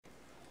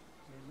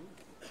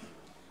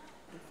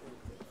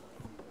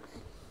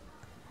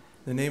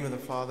In the name of the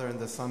Father, and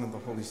the Son, and the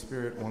Holy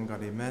Spirit, one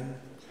God, amen.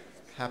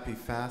 Happy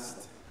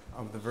fast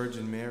of the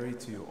Virgin Mary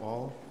to you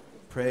all,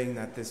 praying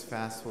that this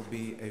fast will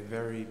be a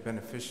very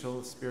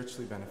beneficial,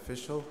 spiritually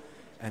beneficial,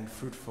 and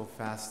fruitful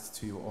fast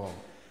to you all.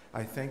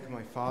 I thank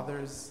my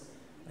fathers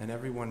and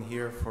everyone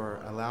here for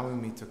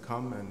allowing me to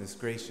come and this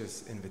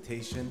gracious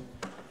invitation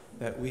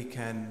that we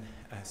can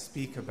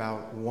speak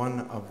about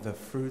one of the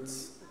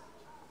fruits,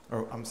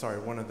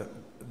 one of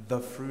the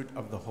fruit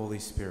of the Holy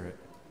Spirit.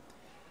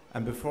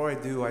 And before I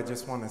do, I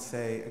just want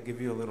to give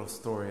you a little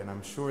story, and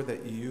I'm sure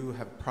that you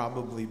have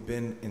probably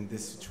been in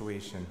this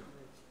situation.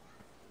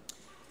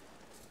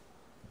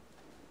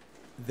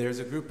 There's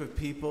a group of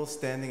people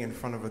standing in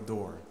front of a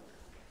door,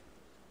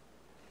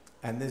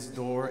 and this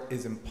door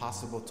is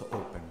impossible to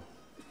open.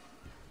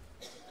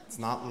 It's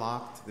not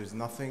locked, there's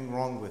nothing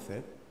wrong with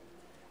it,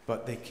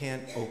 but they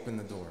can't open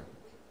the door.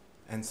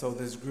 And so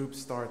this group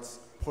starts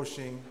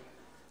pushing,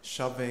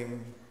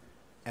 shoving,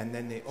 and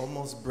then they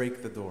almost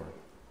break the door.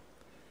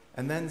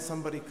 And then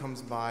somebody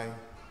comes by,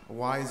 a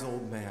wise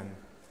old man.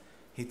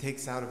 He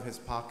takes out of his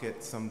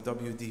pocket some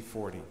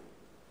WD-40,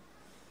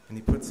 and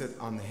he puts it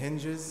on the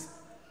hinges,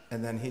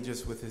 and then he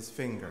just, with his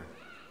finger,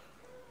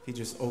 he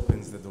just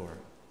opens the door.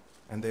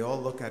 And they all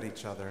look at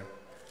each other,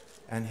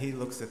 and he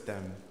looks at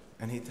them,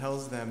 and he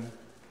tells them,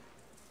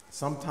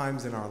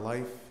 sometimes in our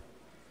life,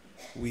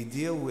 we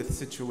deal with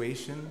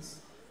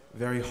situations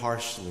very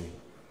harshly,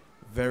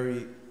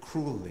 very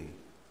cruelly,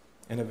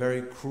 in a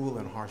very cruel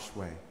and harsh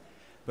way.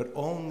 But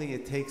only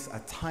it takes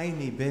a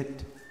tiny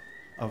bit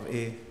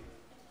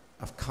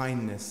of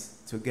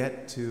kindness to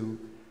get to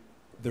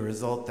the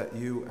result that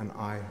you and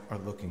I are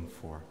looking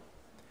for.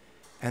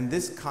 And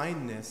this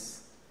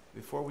kindness,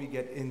 before we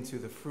get into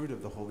the fruit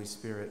of the Holy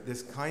Spirit,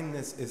 this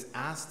kindness is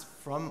asked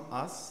from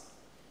us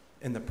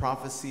in the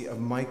prophecy of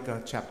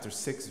Micah chapter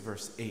 6,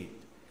 verse 8.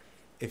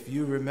 If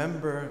you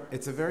remember,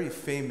 it's a very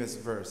famous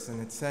verse,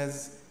 and it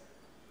says,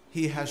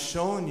 "He has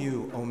shown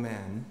you, O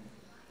man,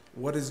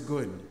 what is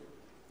good.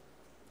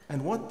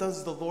 And what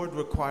does the Lord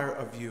require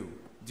of you?"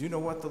 Do you know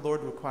what the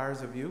Lord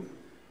requires of you?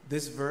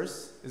 This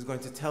verse is going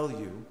to tell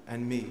you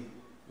and me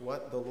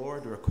what the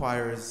Lord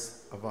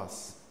requires of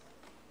us.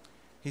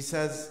 He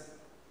says,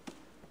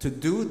 to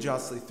do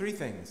justly, three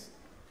things.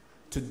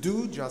 To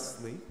do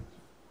justly,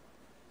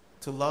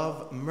 to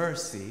love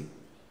mercy,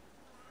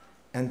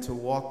 and to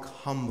walk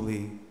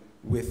humbly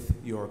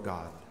with your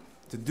God.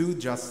 To do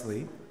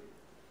justly,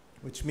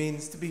 which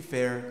means to be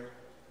fair,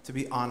 to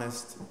be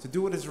honest, to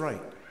do what is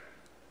right.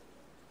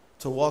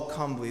 To walk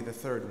humbly, the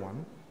third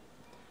one,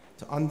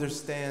 to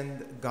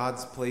understand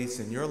God's place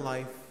in your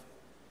life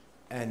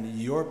and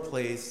your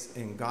place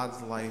in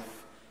God's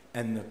life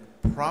and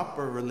the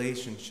proper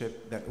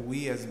relationship that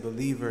we as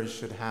believers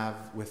should have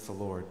with the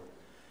Lord.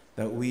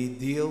 That we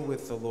deal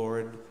with the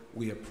Lord,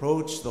 we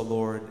approach the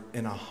Lord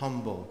in a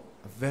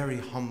very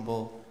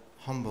humble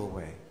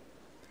way.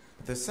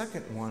 The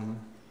second one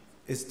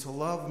is to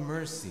love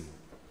mercy.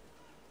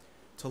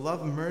 To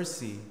love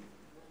mercy,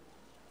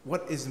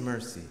 what is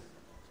mercy?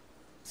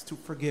 It's to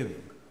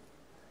forgive.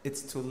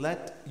 It's to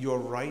let your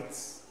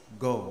rights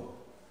go.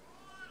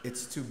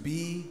 It's to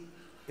be,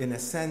 in a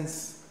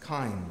sense,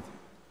 kind.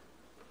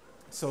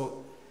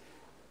 So,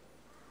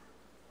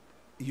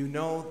 you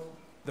know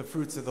the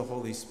fruits of the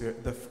Holy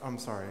Spirit.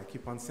 I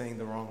keep on saying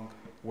the wrong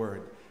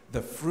word.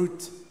 The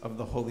fruit of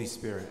the Holy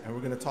Spirit. And we're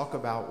going to talk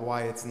about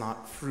why it's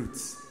not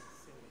fruits.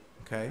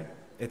 Okay?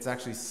 It's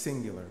actually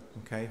singular.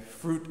 Okay?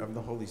 Fruit of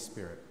the Holy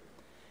Spirit.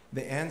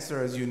 The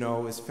answer, as you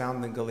know, is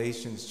found in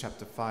Galatians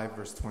chapter 5,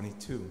 verse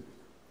 22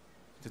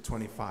 to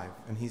 25.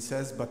 And he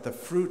says, but the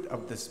fruit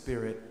of the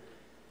Spirit,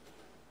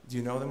 do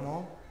you know them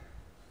all?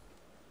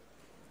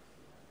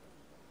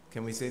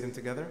 Can we say them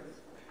together?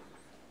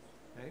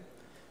 Okay.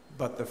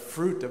 But the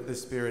fruit of the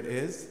Spirit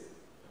is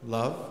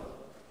love,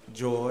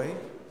 joy,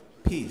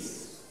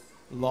 peace,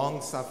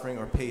 long-suffering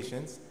or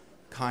patience,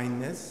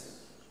 kindness,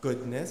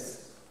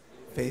 goodness,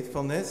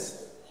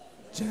 faithfulness,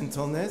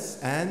 gentleness,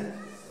 and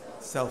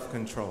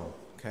self-control,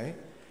 okay?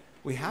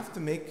 We have to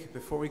make,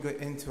 before we go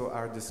into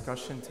our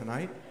discussion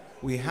tonight,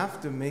 we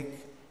have to make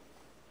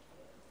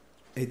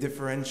a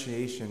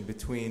differentiation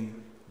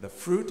between the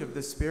fruit of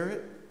the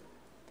Spirit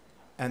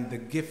and the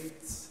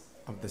gifts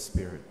of the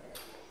Spirit.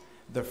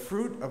 The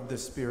fruit of the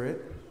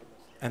Spirit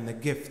and the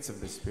gifts of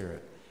the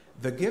Spirit.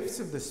 The gifts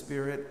of the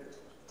Spirit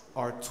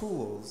are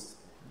tools,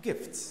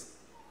 gifts,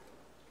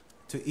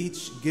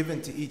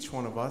 given to each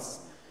one of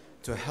us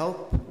to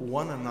help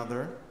one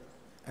another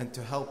and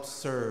to help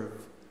serve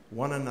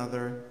one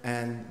another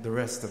and the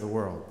rest of the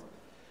world.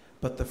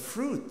 But the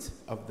fruit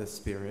of the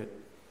Spirit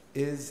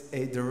is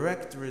a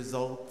direct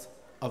result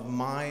of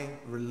my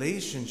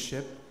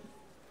relationship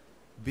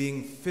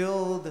being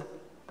filled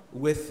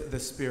with the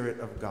Spirit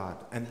of God.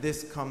 And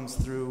this comes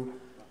through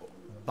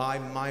by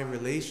my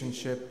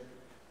relationship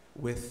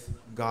with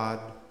God.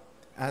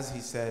 As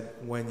he said,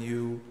 when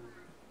you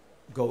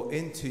go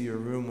into your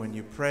room, when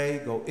you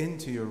pray, go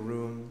into your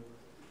room,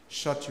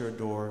 shut your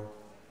door,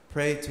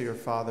 pray to your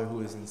Father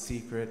who is in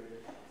secret,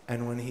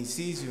 and when he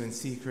sees you in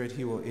secret,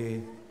 he will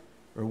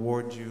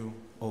reward you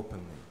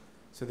openly.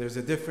 So there's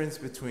a difference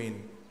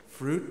between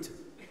fruit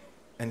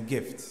and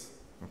gifts,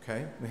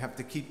 okay? We have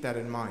to keep that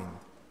in mind.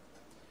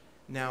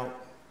 Now,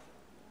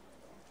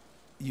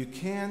 you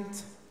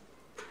can't,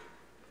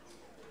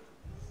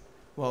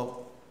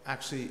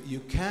 you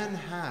can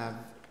have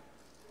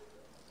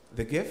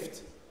the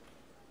gift,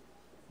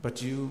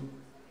 but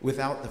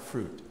without the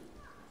fruit.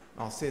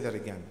 I'll say that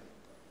again.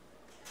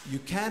 You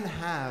can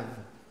have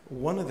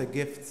one of the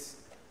gifts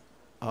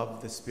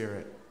of the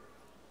Spirit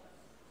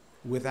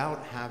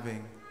without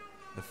having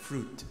the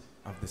fruit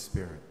of the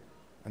Spirit.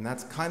 And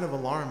that's kind of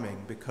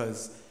alarming,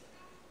 because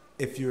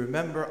if you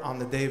remember on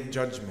the day of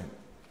judgment,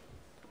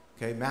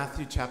 okay,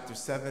 Matthew chapter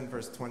 7,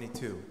 verse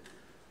 22,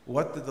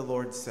 what did the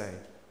Lord say?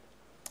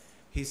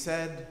 He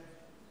said,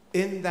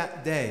 in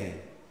that day,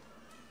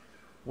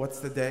 what's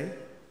the day?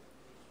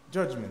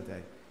 Judgment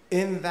day.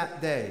 In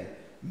that day,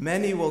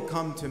 many will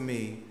come to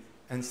me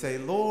and say,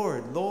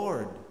 Lord,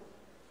 Lord,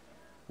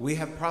 we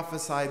have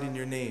prophesied in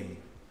your name.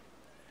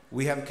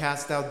 We have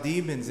cast out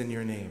demons in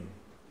your name.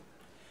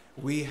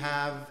 We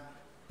have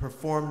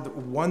performed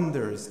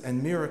wonders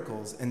and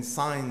miracles and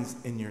signs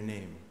in your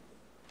name.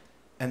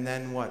 And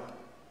then what?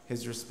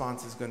 His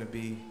response is going to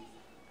be,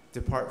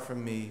 depart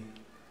from me,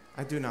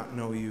 I do not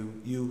know you,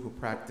 you who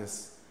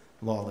practice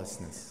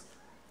lawlessness.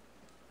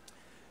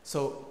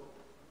 So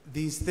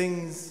these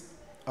things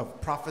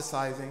of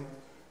prophesying,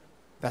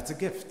 that's a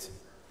gift.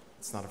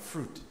 It's not a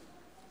fruit.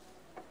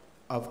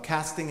 Of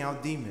casting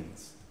out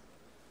demons,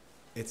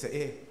 it's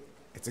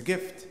a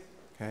gift,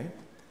 okay?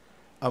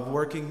 Of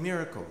working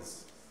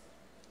miracles,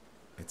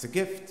 it's a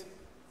gift,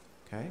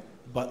 okay?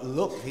 But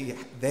look,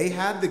 they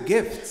had the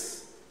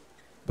gifts,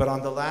 but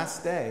on the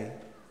last day,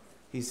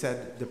 he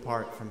said,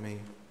 depart from me.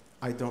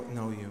 I don't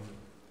know you,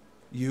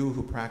 you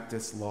who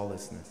practice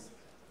lawlessness.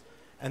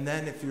 And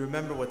then if you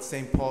remember what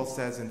St. Paul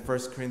says in 1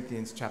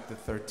 Corinthians chapter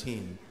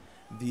 13,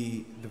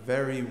 the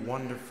very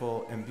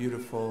wonderful and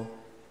beautiful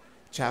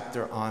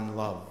chapter on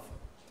love.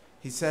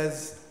 He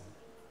says,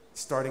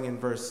 starting in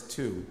verse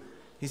 2,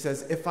 he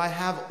says, if I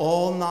have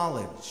all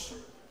knowledge,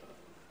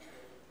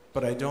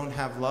 but I don't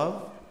have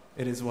love,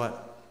 it is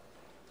what?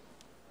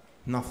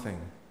 Nothing.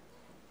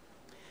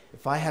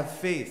 If I have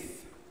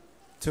faith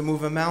to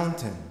move a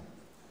mountain,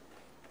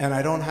 and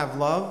I don't have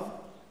love,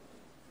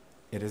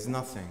 it is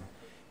nothing.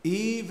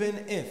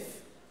 Even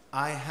if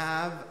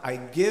I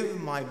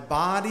give my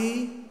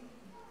body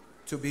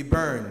to be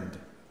burned,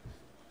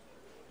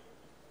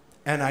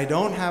 and I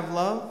don't have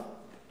love,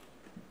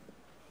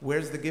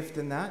 where's the gift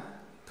in that?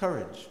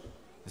 Courage,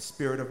 the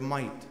spirit of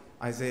might,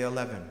 Isaiah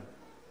 11.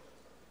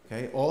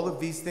 Okay, all of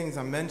these things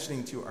I'm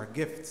mentioning to you are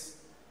gifts.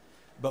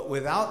 But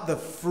without the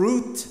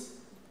fruit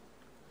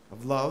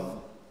of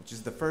love, which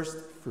is the first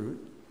fruit,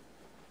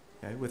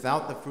 okay,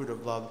 without the fruit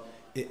of love,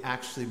 it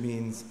actually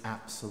means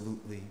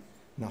absolutely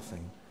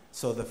nothing.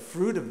 So the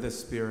fruit of the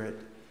Spirit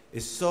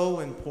is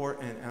so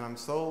important, and I'm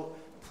so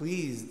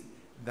pleased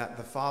that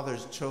the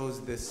fathers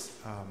chose this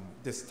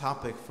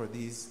topic for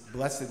these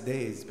blessed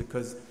days,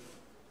 because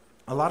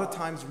a lot of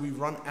times we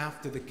run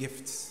after the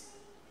gifts,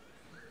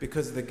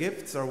 because the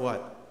gifts are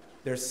what?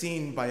 They're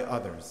seen by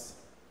others.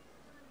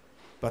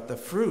 But the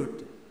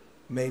fruit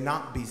may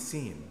not be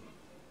seen.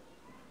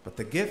 But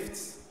the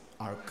gifts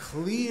are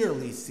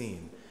clearly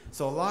seen.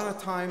 So a lot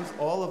of times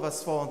all of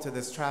us fall into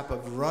this trap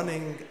of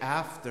running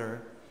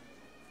after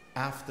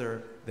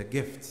the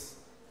gifts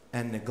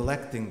and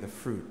neglecting the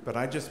fruit. But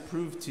I just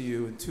proved to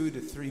you in 2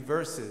 to 3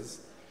 verses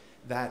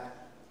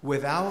that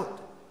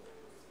without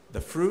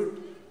the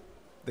fruit,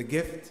 the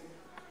gift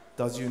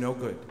does you no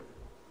good.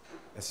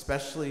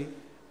 Especially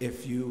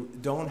if you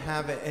don't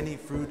have any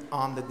fruit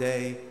on the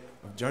day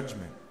of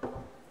judgment.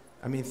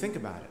 I mean, think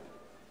about it.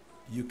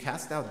 You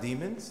cast out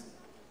demons,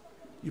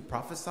 you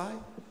prophesy,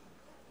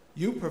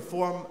 you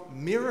perform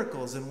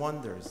miracles and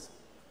wonders.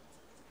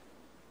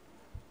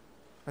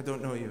 I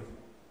don't know you.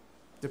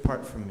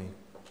 Depart from me.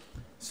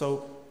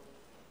 So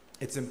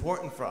it's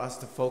important for us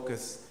to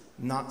focus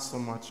not so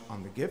much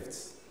on the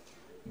gifts,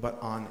 but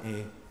on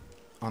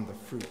the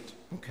fruit.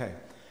 Okay.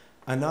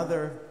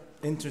 Another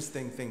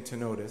interesting thing to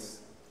notice,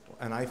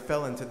 and I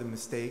fell into the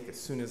mistake as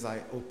soon as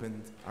I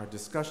opened our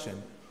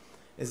discussion,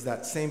 is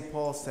that St.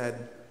 Paul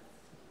said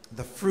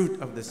the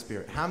fruit of the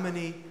Spirit. How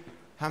many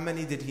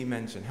did he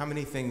mention? How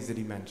many things did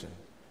he mention?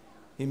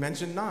 He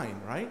mentioned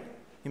 9, right?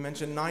 He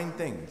mentioned 9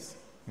 things,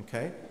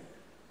 okay?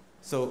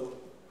 So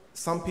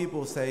some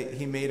people say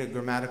he made a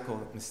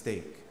grammatical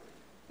mistake.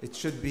 It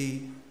should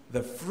be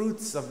the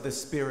fruits of the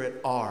Spirit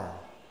are,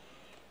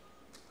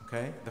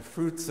 okay? The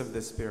fruits of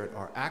the Spirit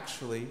are.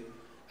 Actually,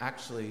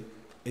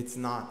 it's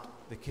not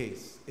the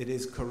case. It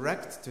is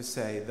correct to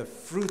say the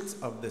fruit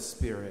of the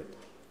Spirit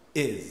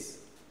is.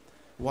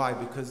 Why?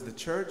 Because the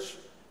church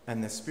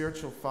and the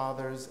spiritual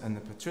fathers and the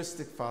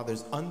patristic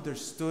fathers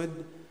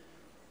understood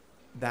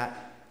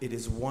that it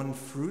is one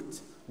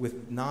fruit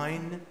with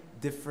 9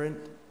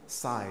 different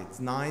sides,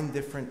 9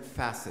 different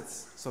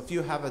facets. So if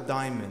you have a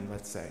diamond,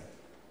 let's say,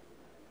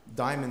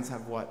 diamonds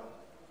have what?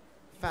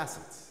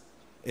 Facets.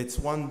 It's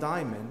one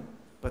diamond,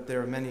 but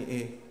there are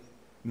many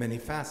many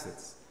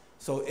facets.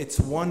 So it's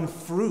one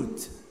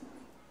fruit,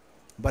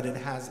 but it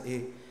has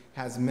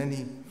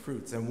many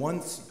fruits, and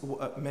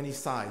many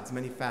sides,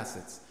 many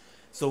facets.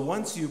 So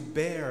once you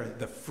bear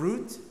the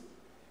fruit,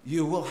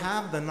 you will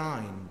have the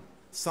 9.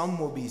 Some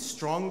will be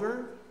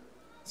stronger,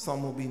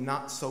 some will be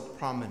not so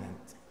prominent.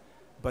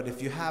 But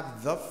if you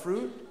have the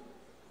fruit,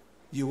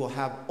 you will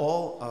have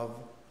all of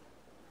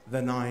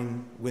the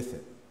 9 with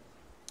it.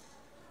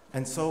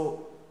 And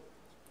so,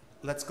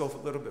 let's go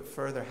a little bit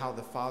further how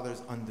the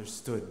fathers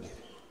understood.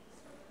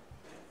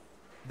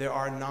 There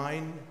are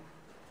 9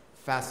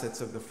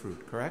 facets of the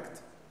fruit,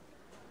 correct?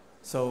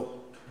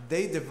 So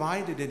they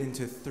divided it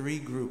into 3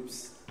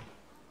 groups.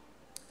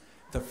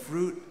 The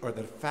fruit, or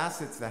the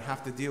facets that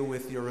have to deal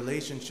with your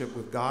relationship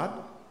with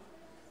God,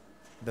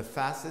 the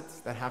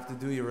facets that have to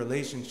do your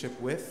relationship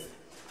with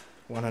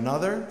one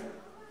another,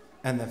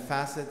 and the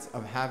facets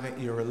of having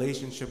your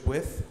relationship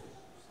with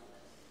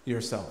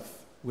yourself.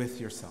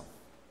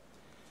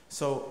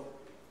 So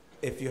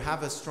if you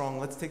have a strong,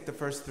 let's take the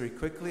first 3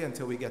 quickly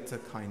until we get to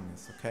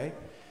kindness, okay?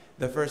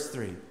 The first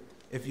 3.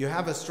 If you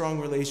have a strong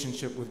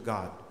relationship with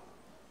God,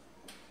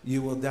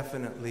 you will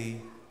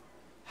definitely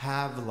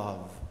have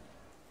love.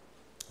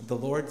 The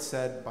Lord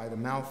said by the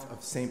mouth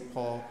of St.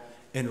 Paul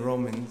in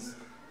Romans,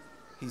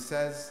 he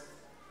says,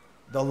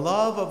 the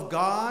love of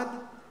God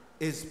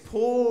is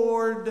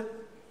poured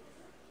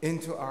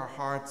into our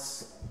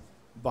hearts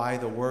by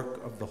the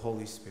work of the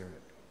Holy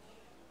Spirit.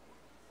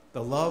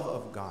 The love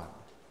of God.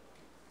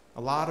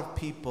 A lot of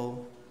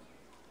people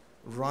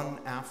run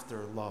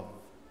after love.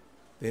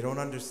 They don't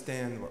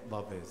understand what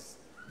love is.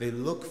 They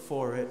look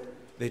for it.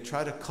 They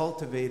try to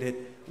cultivate it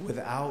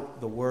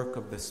without the work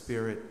of the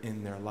Spirit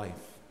in their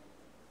life.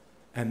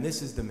 And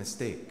this is the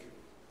mistake.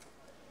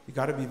 You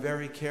got to be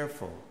very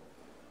careful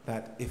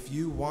that if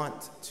you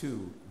want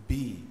to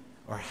be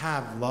or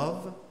have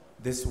love,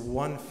 this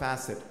one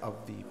facet of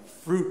the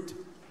fruit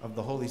of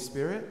the Holy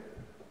Spirit,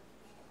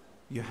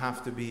 you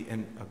have to be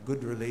in a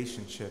good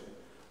relationship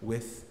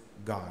with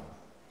God.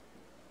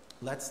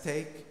 Let's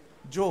take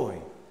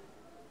joy.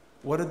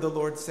 What did the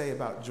Lord say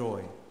about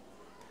joy?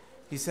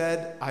 He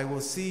said, I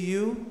will see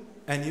you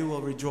and you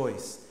will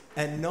rejoice.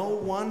 And no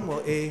one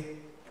will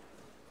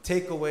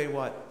take away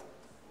what?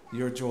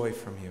 Your joy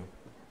from you.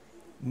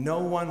 No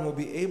one will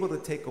be able to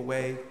take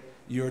away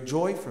your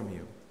joy from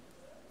you.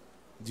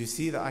 Do you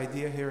see the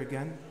idea here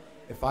again?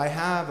 If I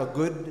have a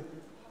good,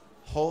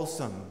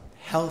 wholesome,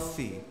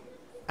 healthy,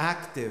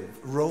 active,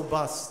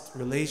 robust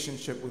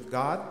relationship with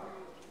God,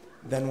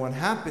 then what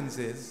happens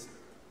is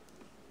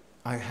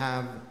I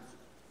have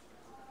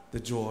the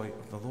joy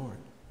of the Lord.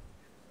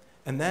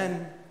 And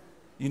then,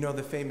 you know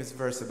the famous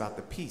verse about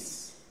the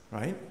peace,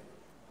 right?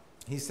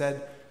 He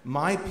said,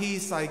 my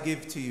peace I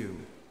give to you.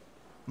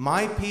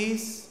 My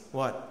peace,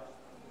 what?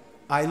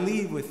 I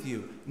leave with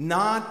you.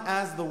 Not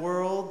as the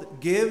world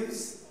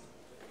gives,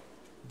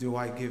 do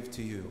I give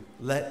to you.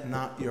 Let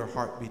not your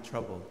heart be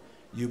troubled.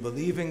 You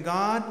believe in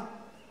God,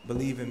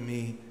 believe in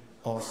me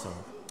also.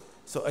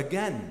 So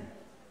again,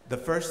 the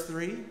first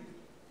 3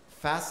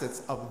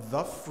 facets of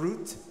the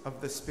fruit of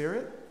the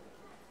Spirit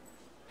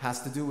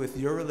has to do with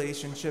your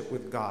relationship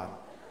with God.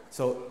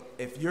 So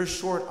if you're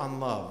short on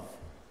love,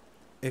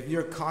 if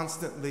you're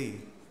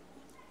constantly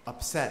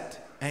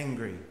upset,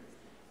 angry,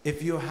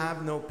 if you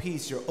have no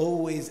peace, you're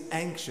always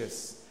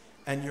anxious,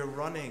 and you're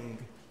running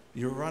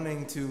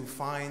to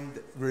find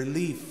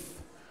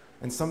relief.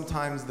 And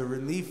sometimes the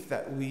relief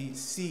that we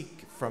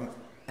seek from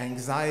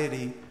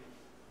anxiety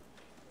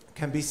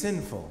can be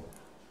sinful.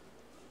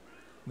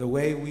 The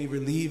way we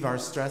relieve our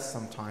stress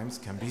sometimes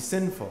can be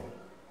sinful.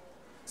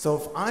 So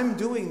if I'm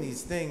doing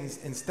these things,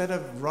 instead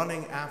of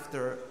running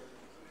after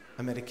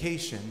a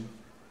medication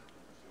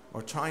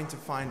or trying to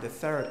find a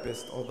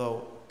therapist,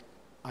 although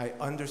I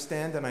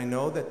understand and I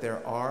know that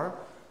there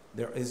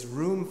is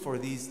room for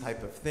these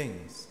type of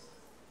things.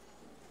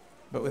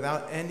 But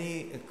without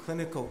any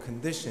clinical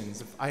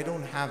conditions, if I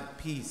don't have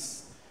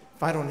peace,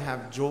 if I don't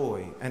have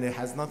joy, and it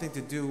has nothing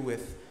to do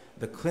with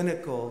the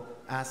clinical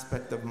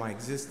aspect of my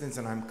existence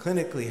and I'm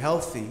clinically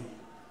healthy,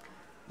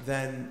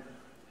 then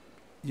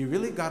you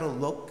really got to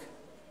look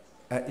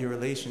at your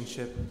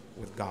relationship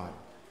with God.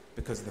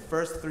 Because the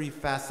first 3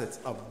 facets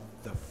of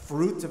the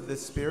fruit of the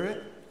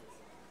Spirit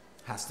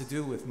has to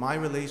do with my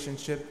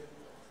relationship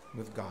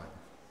with God.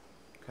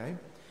 Okay?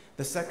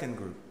 The second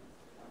group,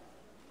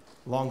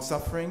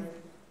 long-suffering,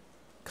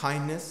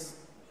 kindness,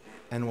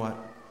 and what?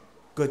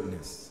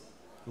 Goodness.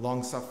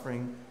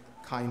 Long-suffering,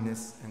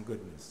 kindness, and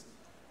goodness.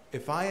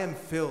 If I am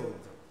filled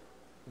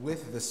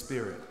with the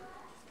Spirit,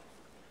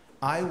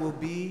 I will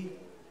be,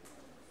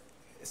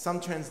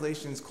 some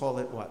translations call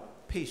it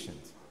what?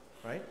 Patient,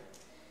 right?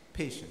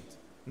 Patient.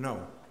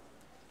 No.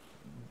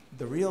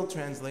 The real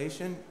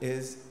translation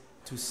is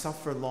to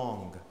suffer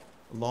long.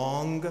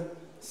 Long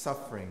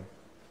suffering.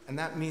 And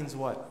that means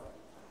what?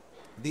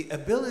 The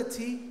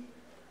ability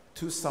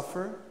to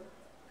suffer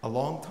a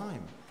long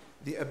time.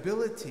 The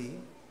ability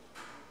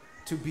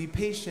to be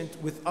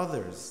patient with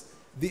others.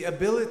 The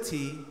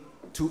ability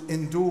to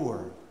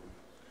endure.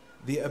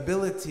 The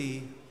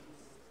ability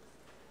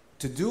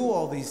to do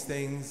all these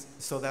things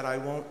so that I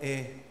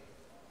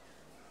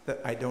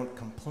don't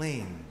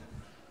complain.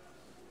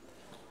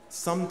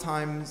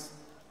 Sometimes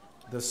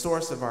the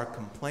source of our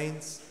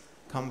complaints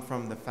come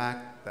from the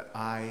fact that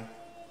I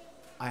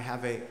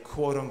have a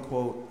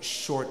quote-unquote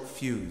short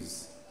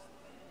fuse.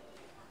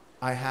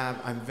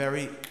 I'm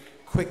very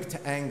quick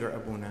to anger,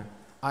 Abuna.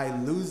 I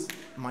lose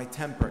my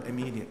temper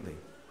immediately.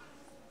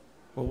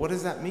 Well, what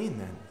does that mean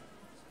then?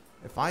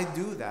 If I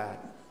do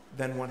that,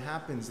 then what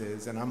happens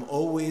is, and I'm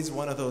always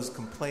one of those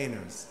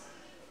complainers.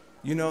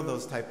 You know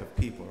those type of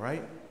people,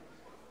 right?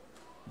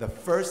 The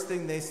first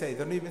thing they say, they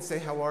don't even say,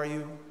 how are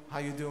you? How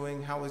you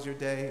doing? How was your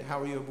day?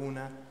 How are you,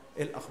 Abuna?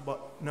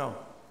 No.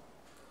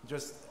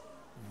 Just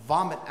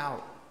vomit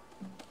out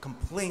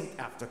complaint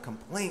after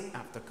complaint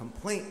after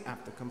complaint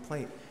after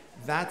complaint.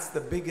 That's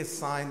the biggest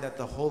sign that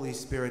the Holy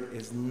Spirit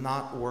is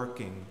not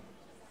working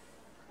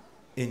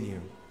in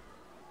you,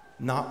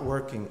 not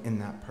working in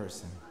that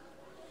person.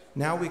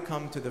 Now we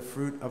come to the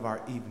fruit of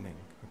our evening,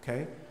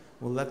 okay?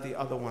 We'll let the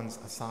other ones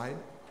aside.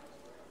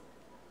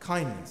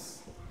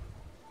 Kindness.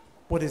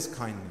 What is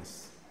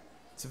kindness?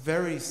 It's a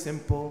very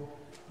simple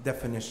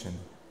definition.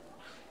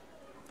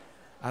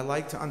 I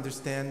like to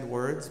understand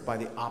words by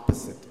the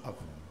opposite of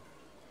them.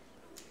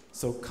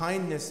 So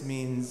kindness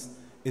is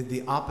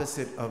the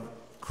opposite of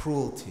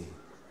cruelty.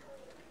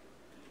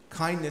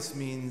 Kindness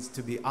means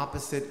to be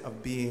opposite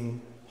of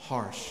being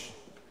harsh.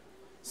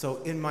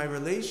 So in my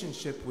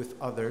relationship with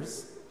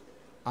others,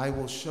 I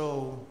will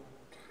show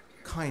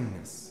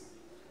kindness.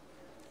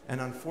 And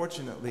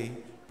unfortunately,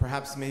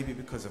 perhaps maybe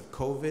because of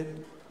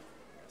COVID,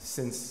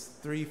 since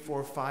 3,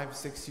 4, 5,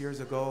 6 years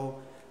ago,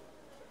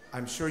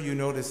 I'm sure you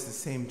noticed the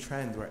same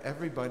trend where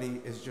everybody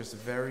is just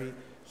very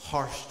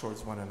harsh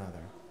towards one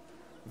another,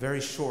 very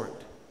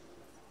short,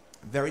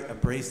 very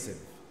abrasive.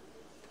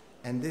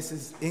 And this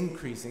is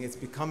increasing. It's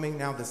becoming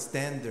now the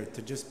standard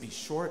to just be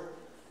short,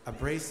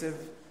 abrasive.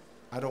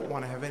 I don't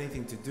want to have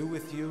anything to do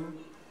with you.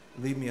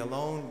 Leave me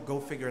alone. Go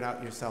figure it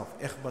out yourself.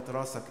 اخبط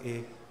راسك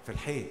إيه في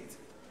الحيط.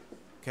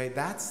 Okay,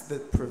 that's the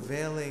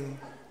prevailing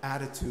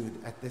attitude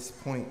at this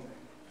point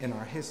in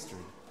our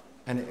history.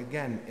 And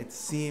again, it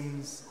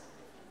seems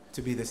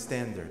to be the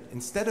standard.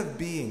 Instead of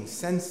being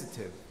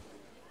sensitive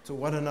to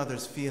one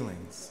another's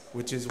feelings,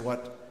 which is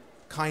what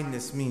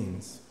kindness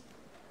means,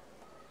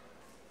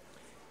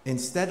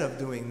 instead of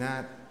doing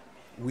that,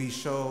 we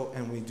show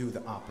and we do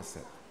the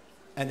opposite.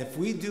 And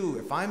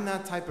if I'm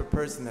that type of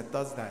person that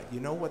does that, you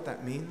know what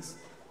that means?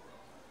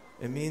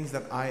 It means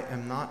that I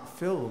am not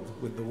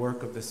filled with the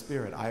work of the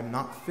Spirit. I am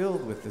not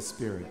filled with the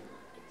Spirit.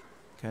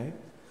 Okay?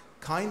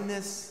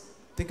 Kindness,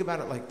 think about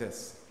it like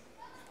this.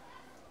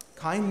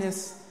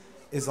 Kindness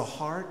is a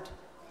heart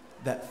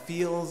that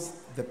feels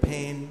the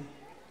pain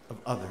of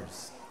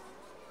others.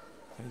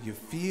 Okay? You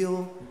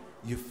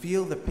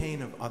feel the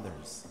pain of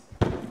others.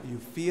 You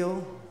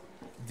feel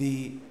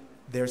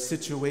their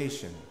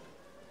situation.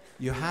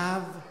 You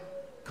have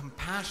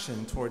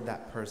compassion toward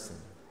that person.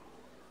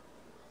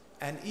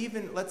 And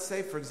even, let's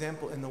say, for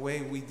example, in the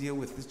way we deal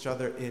with each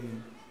other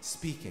in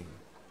speaking.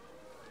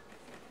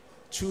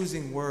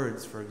 Choosing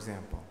words, for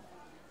example.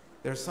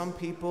 There are some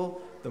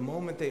people, the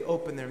moment they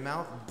open their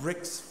mouth,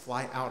 bricks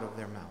fly out of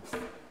their mouth.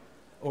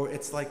 Or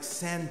it's like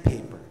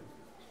sandpaper.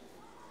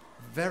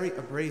 Very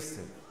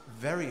abrasive,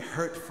 very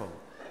hurtful,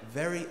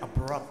 very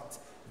abrupt,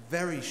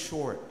 very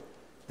short.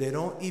 They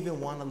don't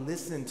even want to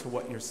listen to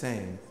what you're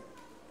saying.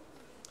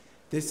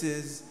 This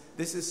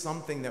is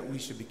something that we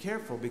should be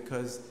careful,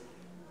 because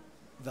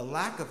the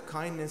lack of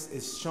kindness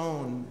is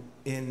shown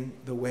in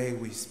the way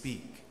we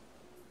speak.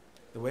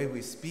 The way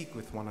we speak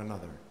with one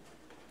another.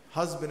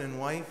 Husband and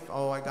wife,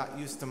 I got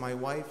used to my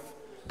wife.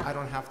 I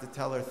don't have to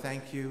tell her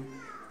thank you,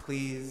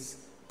 please,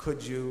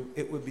 could you,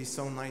 it would be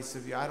so nice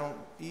of you. I don't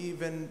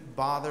even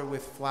bother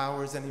with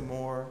flowers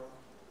anymore.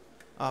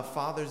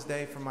 Father's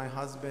Day for my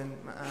husband,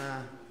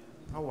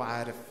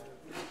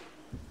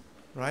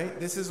 right?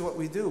 This is what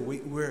we do.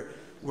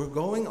 We're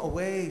going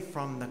away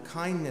from the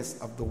kindness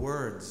of the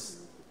words,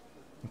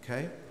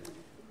 okay?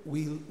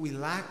 We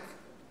lack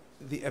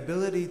the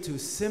ability to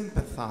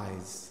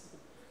sympathize,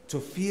 to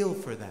feel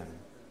for them.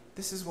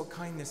 This is what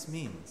kindness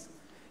means.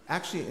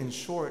 Actually, in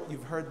short,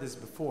 you've heard this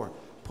before.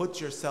 Put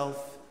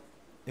yourself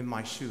in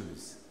my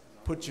shoes.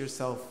 Put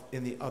yourself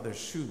in the other's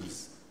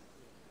shoes.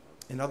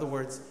 In other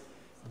words,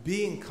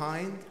 being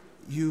kind,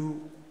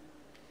 you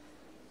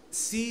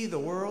see the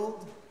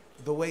world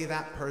the way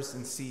that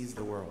person sees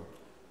the world.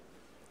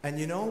 And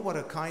you know what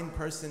a kind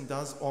person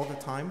does all the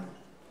time?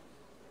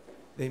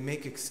 They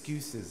make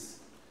excuses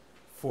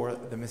for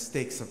the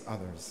mistakes of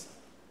others.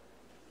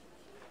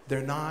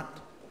 They're not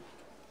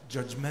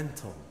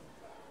judgmental,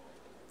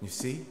 you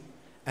see?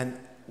 And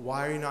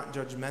why are you not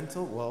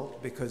judgmental? Well,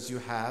 because you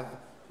have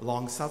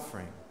long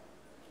suffering.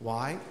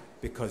 Why?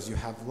 Because you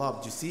have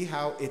love. You see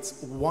how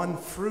it's one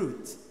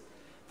fruit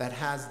that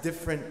has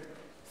different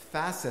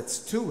facets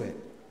to it.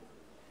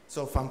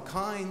 So if I'm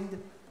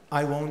kind,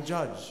 I won't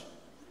judge.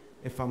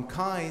 If I'm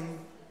kind,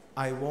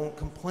 I won't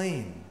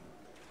complain.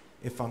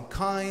 If I'm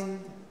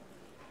kind,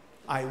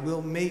 I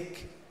will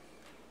make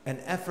an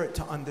effort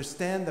to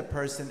understand the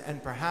person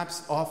and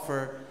perhaps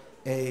offer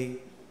an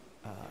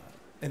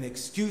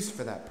excuse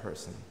for that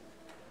person.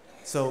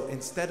 So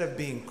instead of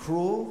being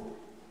cruel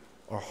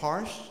or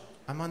harsh,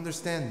 I'm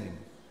understanding.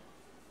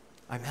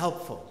 I'm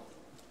helpful.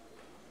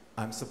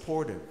 I'm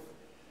supportive.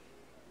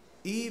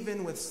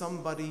 Even with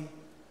somebody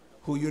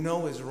who you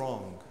know is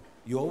wrong,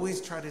 you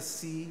always try to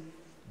see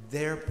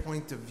their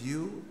point of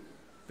view,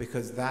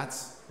 because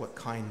that's what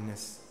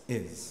kindness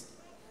is.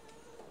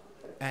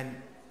 And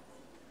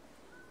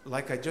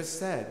like I just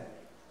said,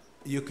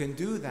 you can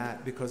do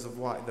that because of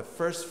what? The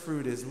first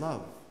fruit is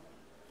love.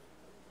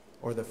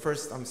 Or the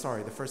first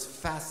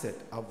facet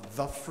of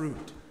the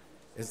fruit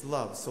is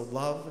love. So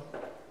love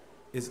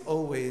is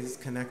always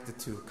connected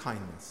to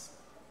kindness.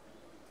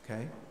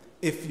 Okay?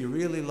 If you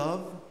really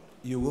love,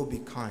 you will be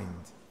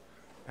kind.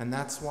 And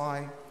that's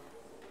why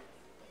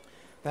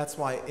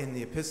in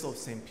the Epistle of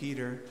St.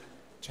 Peter,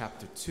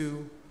 chapter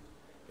 2,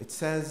 it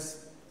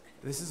says,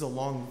 this is a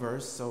long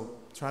verse, so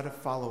try to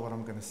follow what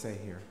I'm going to say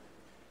here.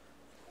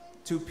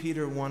 2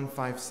 Peter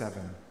 1:5-7.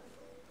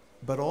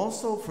 But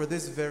also for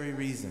this very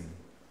reason,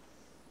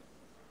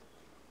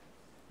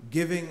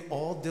 giving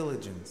all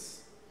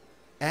diligence,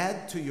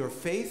 add to your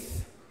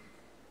faith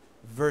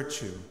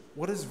virtue.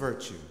 What is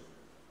virtue?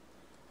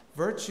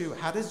 Virtue,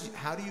 how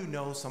do you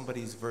know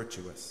somebody's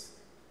virtuous?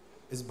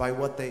 Is by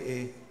what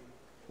they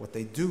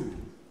do,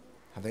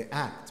 how they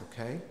act,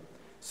 okay?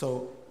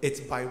 So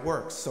it's by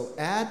works. So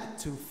add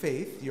to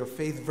faith, your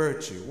faith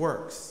virtue,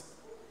 works.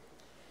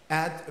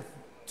 Add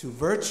to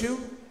virtue,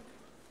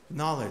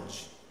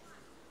 knowledge.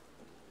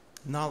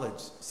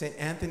 Knowledge. St.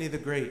 Anthony the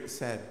Great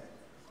said,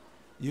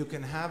 you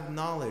can have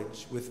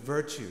knowledge with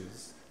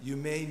virtues. You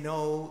may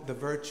know the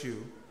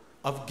virtue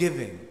of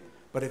giving,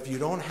 but if you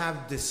don't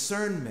have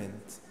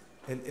discernment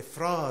and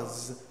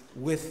ifraz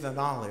with the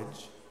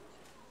knowledge,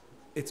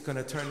 it's going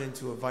to turn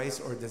into a vice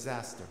or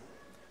disaster.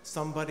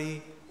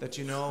 Somebody that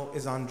you know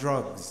is on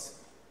drugs,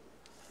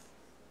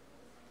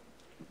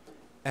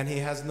 and he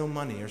has no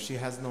money or she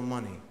has no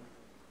money,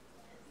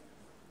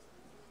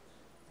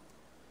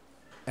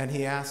 and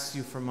he asks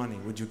you for money,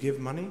 would you give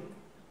money?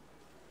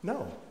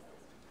 No.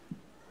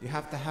 You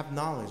have to have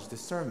knowledge,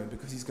 discernment,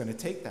 because he's going to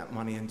take that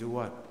money and do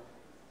what?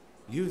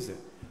 Use it.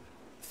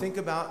 Think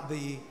about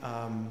the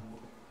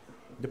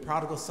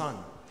prodigal son,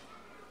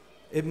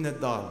 Ibn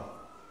ad-Dal.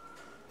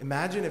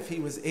 Imagine if he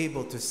was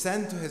able to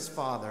send to his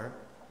father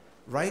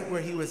right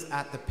where he was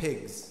at the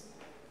pigs,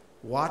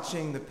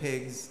 watching the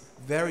pigs,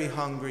 very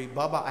hungry.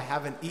 Baba, I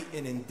haven't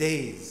eaten in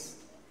days.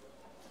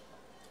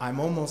 I'm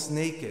almost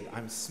naked.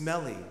 I'm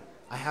smelly.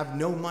 I have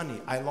no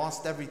money. I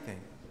lost everything.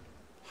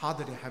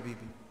 Hadir ya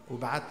habibi.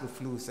 Uba'at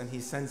flus, and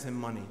he sends him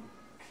money.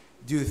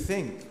 Do you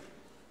think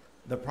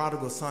the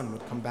prodigal son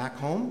would come back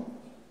home?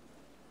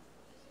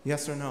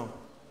 Yes or no?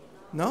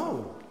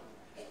 No.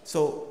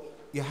 So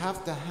you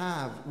have to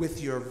have with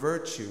your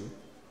virtue.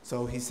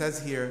 So he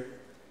says here,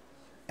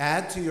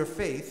 add to your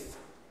faith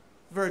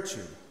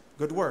virtue,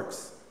 good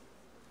works.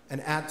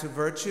 And add to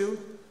virtue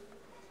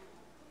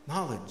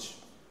knowledge,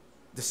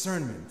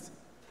 discernment.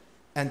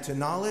 And to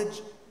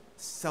knowledge,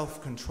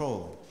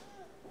 self-control.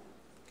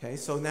 Okay,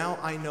 so now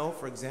I know,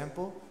 for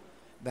example,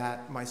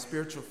 that my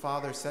spiritual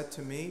father said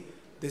to me,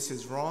 this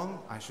is wrong,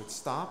 I should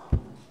stop.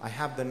 I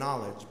have the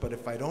knowledge, but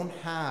if I don't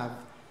have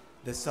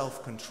the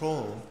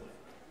self-control,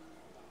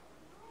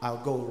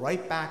 I'll go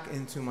right back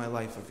into my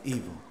life of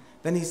evil.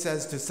 Then he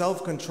says to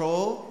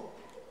self-control,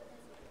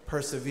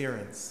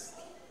 perseverance.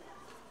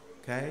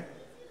 Okay?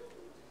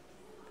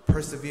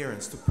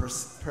 Perseverance, to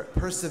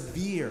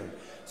persevere.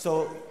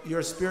 So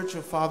your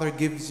spiritual father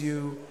gives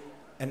you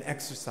an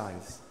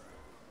exercise.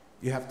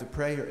 You have to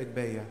pray your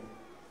idbayah.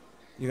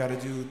 You got to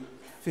do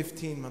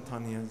 15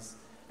 mataniyas,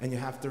 and you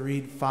have to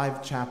read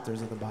 5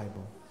 chapters of the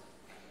Bible.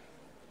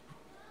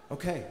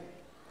 Okay.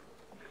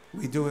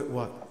 We do it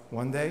what?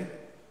 1 day?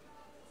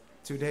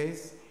 2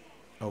 days?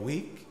 A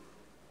week?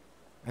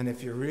 And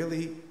if you're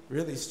really,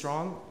 really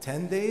strong,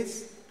 10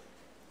 days?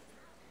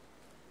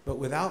 But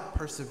without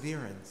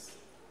perseverance,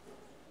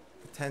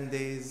 10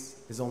 days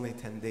is only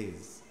 10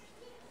 days.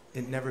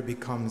 It never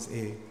becomes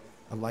a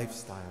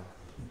lifestyle.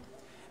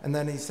 And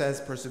then he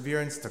says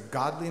perseverance to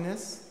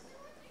godliness,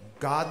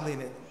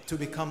 to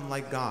become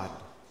like God,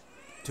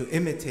 to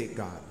imitate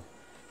God.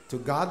 To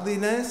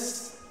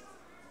godliness,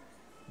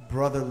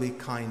 brotherly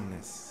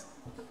kindness.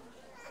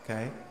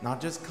 Okay?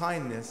 Not just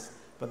kindness,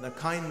 but the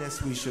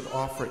kindness we should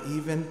offer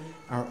even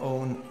our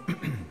own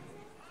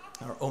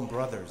our own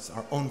brothers,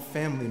 our own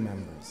family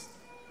members.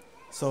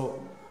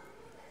 So,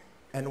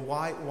 and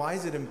why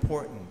is it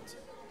important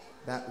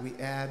that we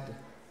add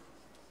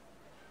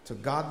to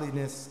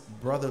godliness,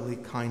 brotherly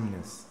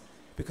kindness?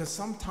 Because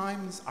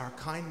sometimes our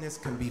kindness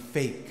can be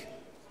fake,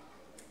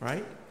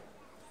 right?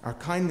 Our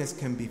kindness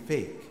can be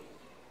fake.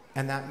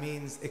 And that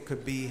means it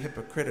could be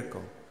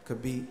hypocritical,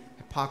 could be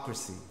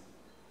hypocrisy.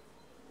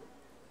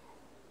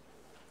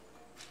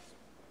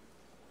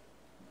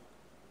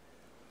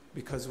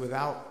 Because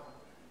without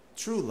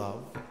true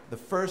love, the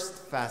first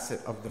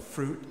facet of the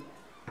fruit,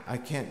 I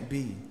can't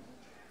be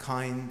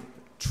kind,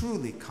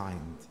 truly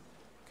kind.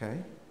 Okay?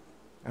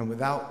 And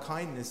without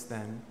kindness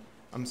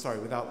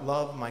without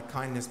love, my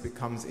kindness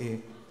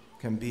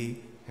can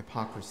be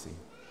hypocrisy.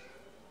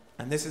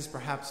 And this is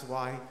perhaps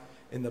why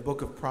in the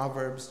book of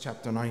Proverbs,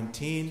 chapter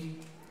 19,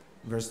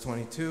 verse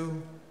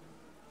 22,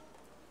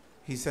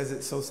 he says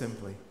it so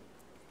simply.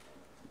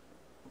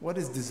 What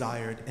is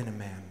desired in a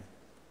man?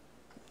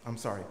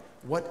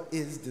 What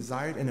is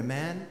desired in a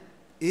man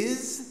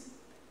is,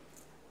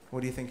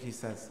 what do you think he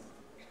says?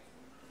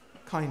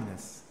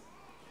 Kindness.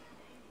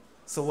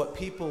 So what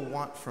people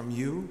want from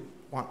you,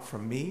 want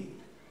from me,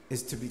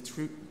 is to be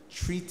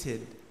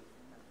treated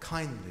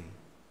kindly,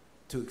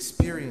 to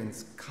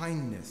experience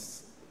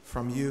kindness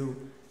from you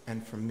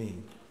and from me.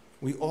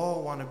 We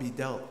all want to be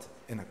dealt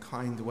in a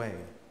kind way.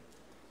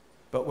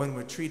 But when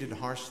we're treated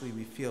harshly,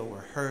 we feel we're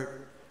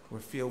hurt, we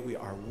feel we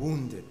are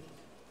wounded.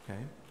 Okay?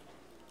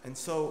 And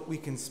so we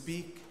can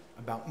speak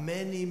about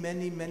many,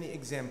 many, many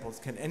examples.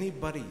 Can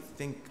anybody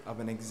think of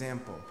an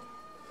example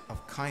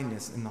of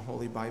kindness in the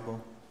Holy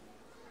Bible?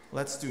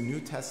 Let's do New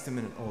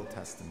Testament and Old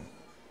Testament.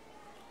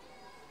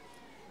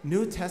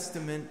 New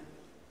Testament,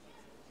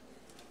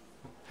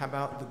 how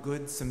about the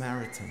Good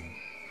Samaritan?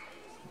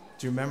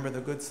 Do you remember the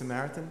Good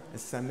Samaritan?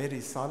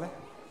 Samiri Saleh,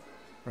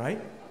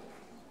 right?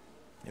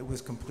 It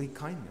was complete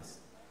kindness.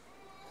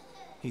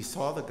 He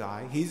saw the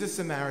guy. He's a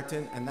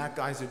Samaritan, and that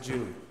guy's a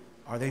Jew.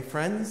 Are they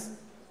friends?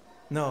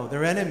 No,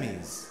 they're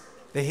enemies.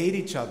 They hate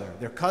each other.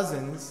 They're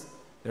cousins.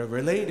 They're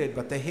related,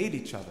 but they hate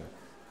each other.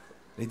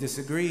 They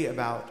disagree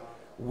about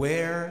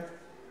where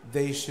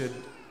they should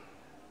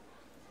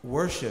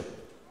worship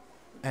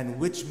and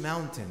which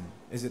mountain.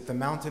 Is it the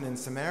mountain in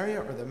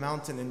Samaria or the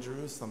mountain in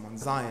Jerusalem on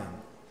Zion?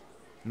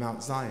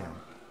 Mount Zion.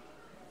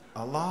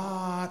 A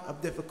lot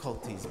of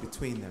difficulties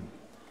between them.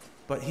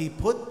 But he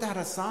put that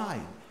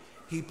aside.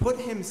 He put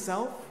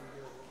himself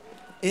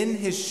in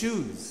his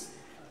shoes.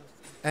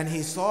 And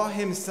he saw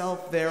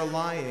himself there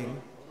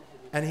lying.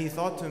 And he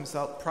thought to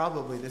himself,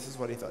 probably this is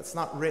what he thought. It's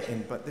not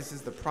written, but this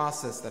is the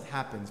process that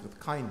happens with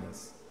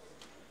kindness.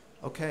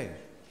 Okay,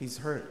 he's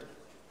hurt.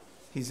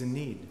 He's in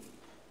need.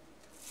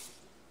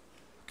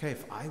 Okay,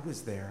 if I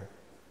was there,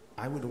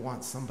 I would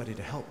want somebody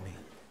to help me.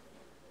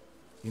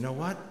 You know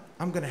what?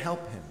 I'm going to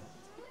help him.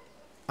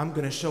 I'm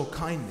going to show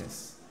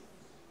kindness.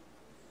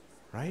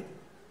 Right?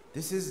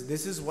 This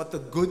is what the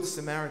Good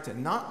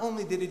Samaritan, not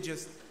only did he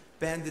just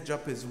bandage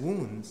up his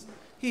wounds,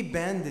 he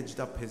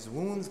bandaged up his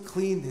wounds,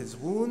 cleaned his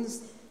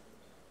wounds.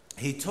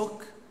 He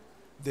took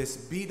this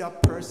beat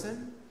up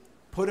person,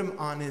 put him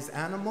on his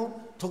animal,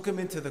 took him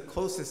into the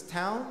closest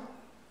town,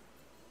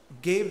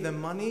 gave them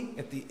money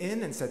at the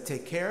inn and said,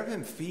 take care of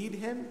him, feed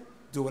him,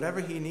 do whatever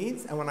he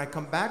needs. And when I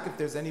come back, if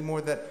there's any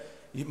more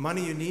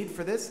money you need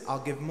for this, I'll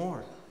give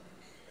more.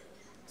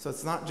 So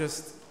it's not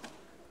just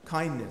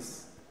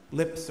kindness,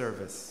 lip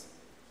service.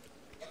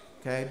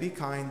 Okay, be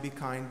kind,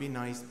 be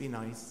nice, be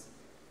nice.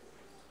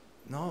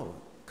 No,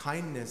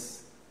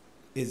 kindness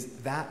is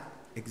that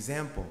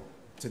example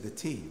to the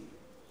T.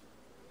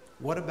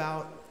 What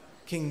about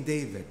King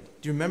David?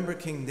 Do you remember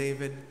King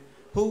David?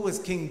 Who was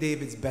King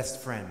David's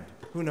best friend?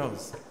 Who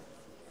knows?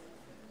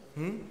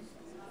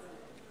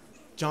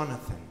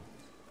 Jonathan.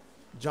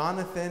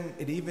 Jonathan,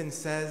 it even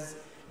says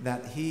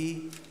that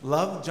he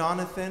loved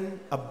Jonathan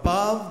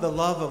above the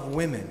love of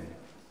women,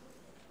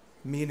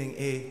 meaning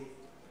a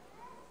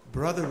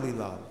brotherly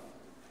love,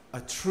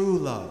 a true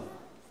love.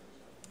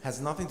 Has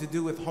nothing to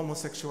do with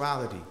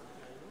homosexuality,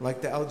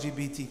 like the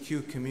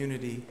LGBTQ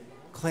community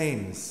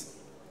claims.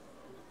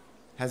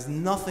 Has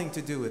nothing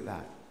to do with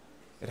that.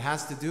 It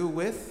has to do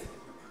with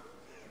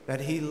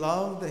that he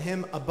loved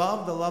him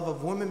above the love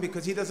of women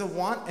because he doesn't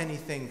want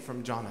anything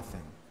from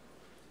Jonathan.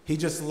 He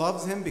just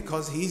loves him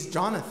because he's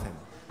Jonathan.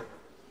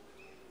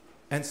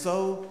 And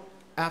so,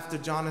 after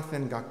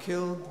Jonathan got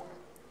killed,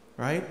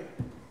 right?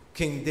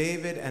 King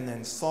David and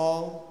then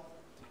Saul.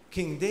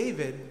 King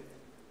David,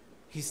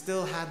 he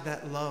still had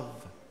that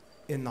love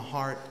in the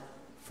heart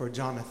for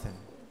Jonathan,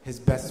 his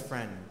best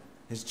friend,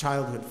 his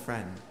childhood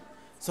friend.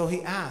 So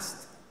he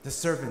asked the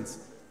servants,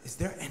 is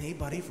there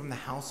anybody from the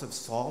house of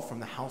Saul, from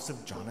the house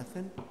of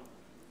Jonathan? And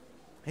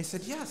he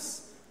said,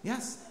 yes,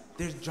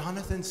 there's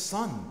Jonathan's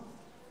son.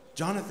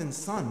 Jonathan's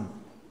son.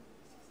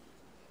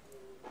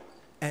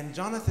 And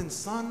Jonathan's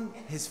son,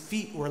 his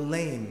feet were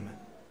lame,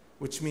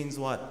 which means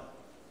what?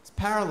 He's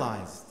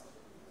paralyzed.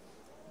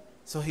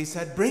 So he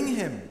said, bring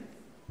him.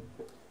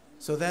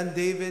 So then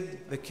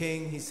David, the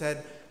king, he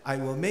said, I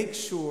will make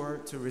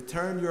sure to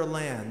return your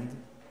land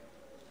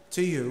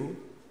to you.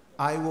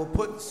 I will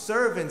put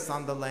servants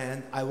on the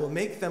land. I will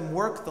make them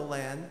work the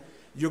land.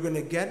 You're going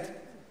to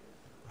get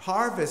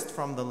harvest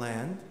from the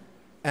land,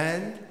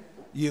 and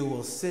you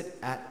will sit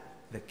at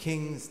the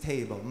king's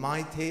table,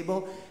 my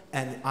table,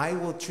 and I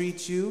will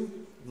treat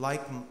you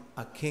like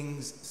a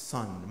king's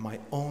son, my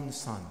own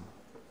son.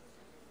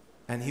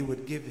 And he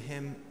would give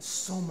him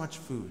so much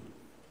food.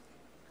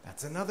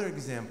 That's another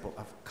example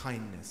of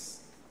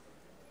kindness.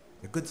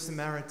 The Good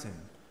Samaritan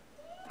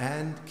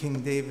and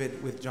King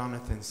David with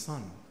Jonathan's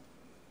son.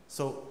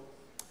 So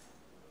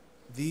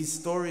these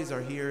stories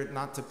are here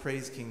not to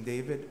praise King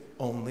David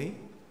only,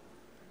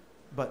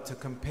 but to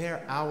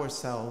compare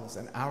ourselves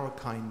and our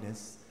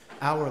kindness,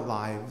 our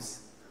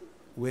lives,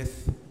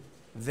 with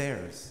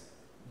theirs.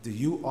 Do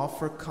you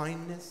offer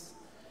kindness?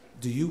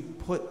 Do you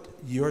put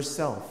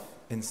yourself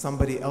in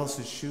somebody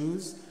else's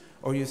shoes?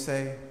 Or you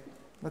say,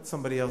 let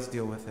somebody else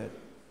deal with it.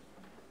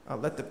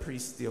 Let the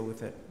priests deal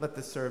with it. Let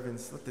the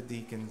servants, let the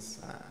deacons.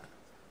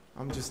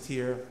 I'm just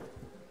here.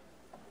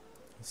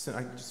 So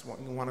I just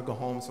want to go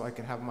home so I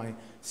can have my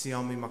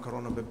siyami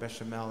macarona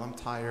bechamel. I'm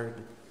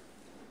tired.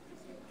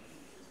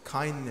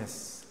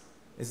 Kindness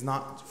is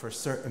not for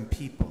certain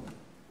people.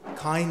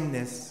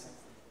 Kindness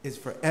is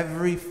for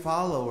every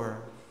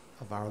follower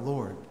of our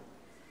Lord.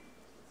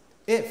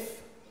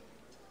 If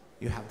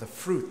you have the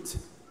fruit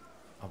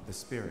of the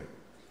Spirit.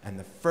 And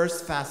the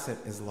first facet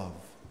is love.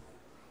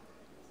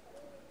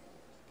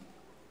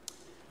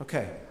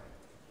 Okay.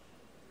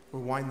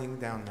 We're winding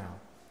down now.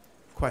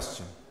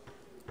 Question.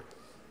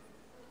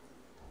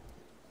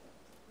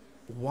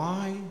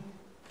 Why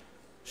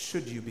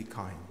should you be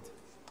kind?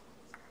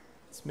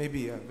 It's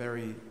maybe a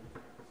very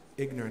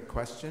ignorant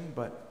question,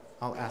 but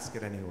I'll ask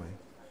it anyway.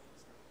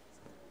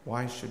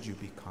 Why should you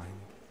be kind?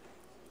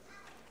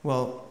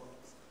 Well,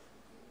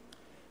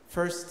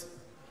 first,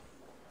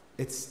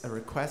 it's a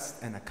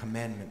request and a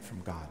commandment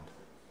from God.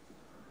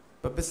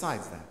 But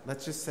besides that,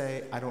 let's just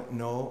say I don't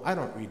know, I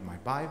don't read my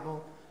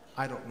Bible,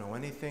 I don't know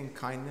anything.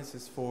 Kindness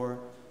is for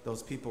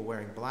those people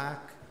wearing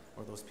black,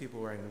 or those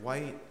people wearing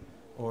white,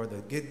 or the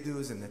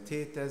giddus and the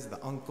tetes,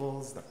 the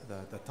uncles,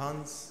 the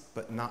tons,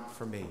 but not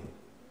for me.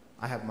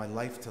 I have my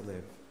life to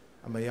live.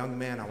 I'm a young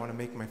man, I want to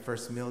make my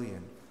first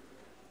million.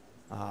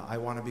 I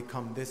want to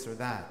become this or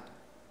that.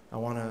 I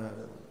want to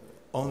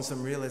own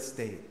some real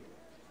estate.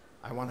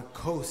 I want to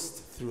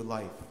coast through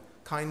life.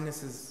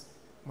 Kindness is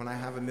when I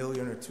have $1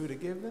 million or $2 million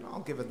to give, then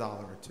I'll give $1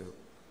 or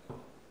 $2.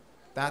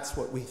 That's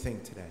what we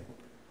think today.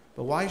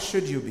 But why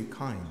should you be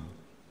kind?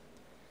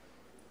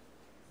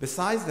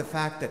 Besides the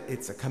fact that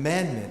it's a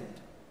commandment,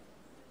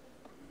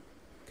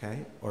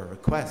 okay, or a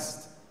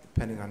request,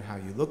 depending on how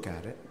you look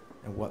at it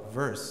and what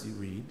verse you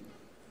read,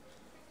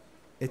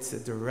 it's a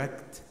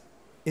direct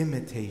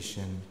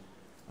imitation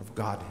of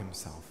God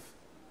Himself.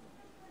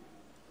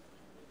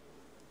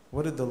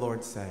 What did the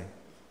Lord say?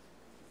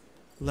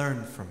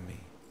 Learn from me.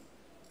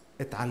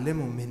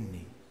 اتعلموا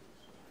مني.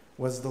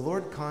 Was the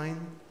Lord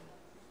kind?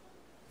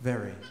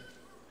 Very.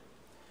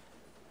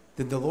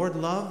 Did the Lord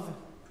love?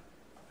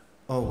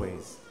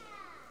 Always.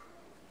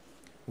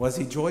 Was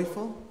He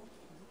joyful?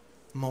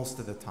 Most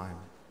of the time.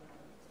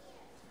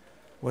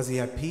 Was He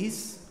at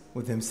peace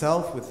with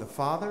Himself, with the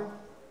Father?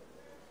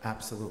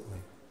 Absolutely.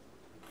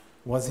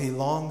 Was He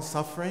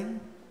long-suffering?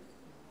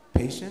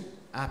 Patient?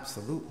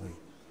 Absolutely.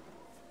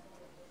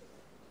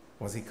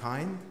 Was He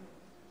kind?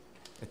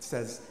 It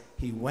says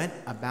He went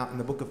about, in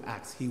the book of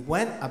Acts, He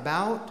went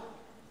about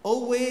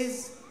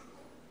always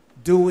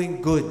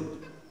doing good.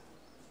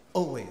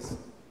 Always.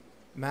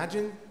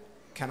 Imagine,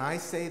 can I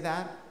say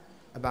that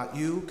about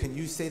you? Can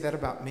you say that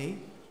about me?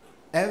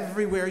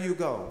 Everywhere you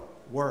go,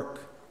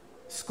 work,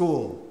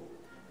 school,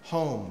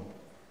 home,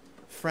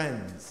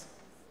 friends,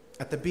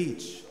 at the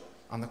beach,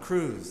 on the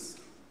cruise,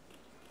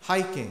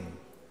 hiking,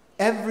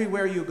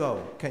 everywhere you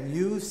go, can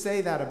you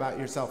say that about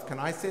yourself? Can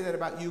I say that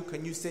about you?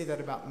 Can you say that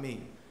about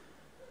me?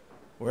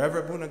 Wherever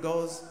Abuna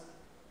goes,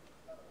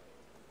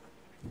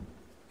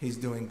 he's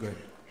doing good.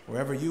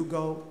 Wherever you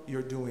go,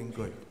 you're doing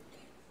good.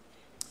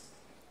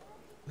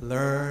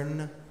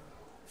 Learn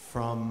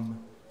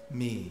from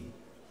me.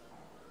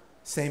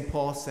 St.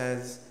 Paul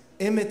says,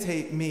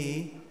 imitate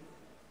me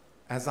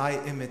as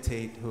I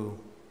imitate who?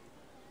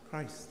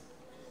 Christ.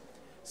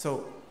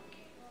 So,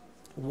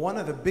 one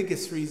of the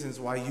biggest reasons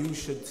why you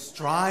should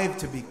strive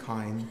to be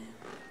kind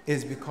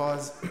is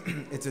because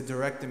it's a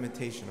direct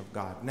imitation of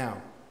God.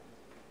 Now,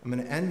 I'm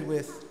going to end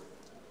with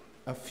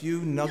a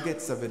few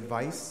nuggets of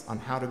advice on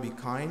how to be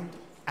kind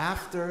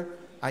after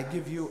I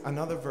give you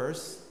another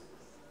verse,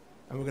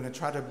 and we're going to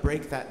try to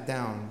break that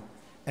down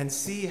and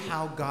see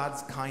how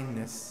God's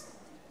kindness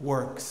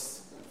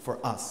works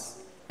for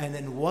us. And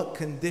in what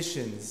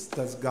conditions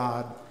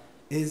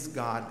is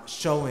God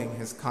showing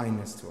His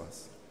kindness to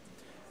us.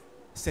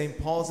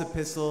 St. Paul's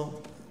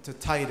epistle to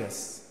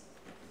Titus,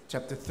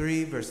 chapter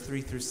 3, verse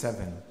 3 through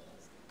 7.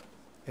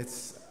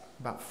 It's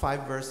about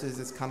 5 verses.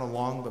 It's kind of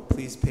long, but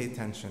please pay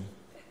attention.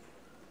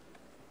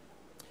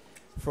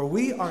 For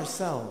we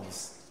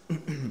ourselves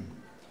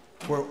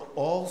were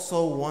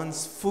also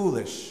once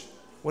foolish.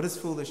 What does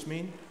foolish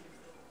mean?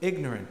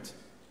 Ignorant.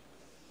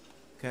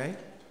 Okay?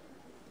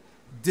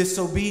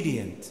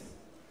 Disobedient.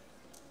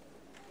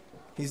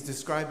 He's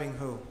describing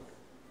who?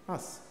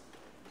 Us.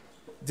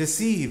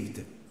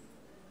 Deceived.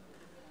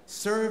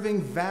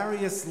 Serving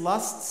various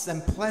lusts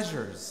and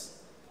pleasures.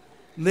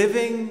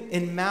 Living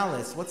in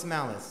malice. What's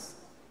malice?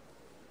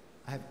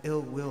 I have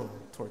ill will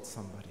towards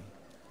somebody.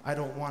 I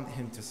don't want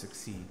him to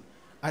succeed.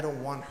 I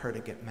don't want her to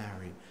get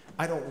married.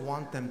 I don't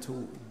want them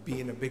to be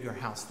in a bigger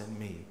house than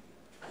me.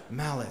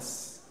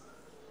 Malice.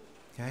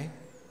 Okay?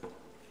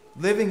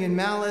 Living in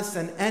malice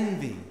and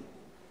envy.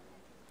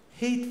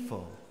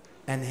 Hateful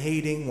and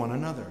hating one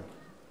another.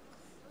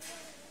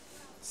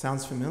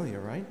 Sounds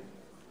familiar, right?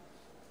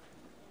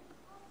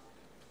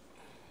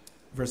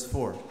 Verse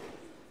 4.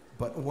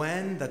 But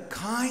when the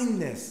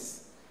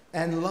kindness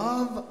and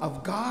love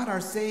of God our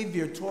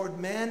Savior toward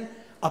man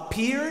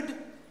appeared,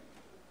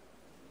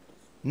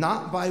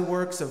 not by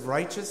works of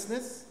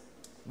righteousness,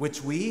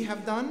 which we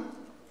have done,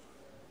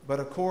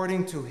 but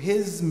according to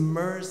his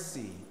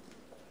mercy,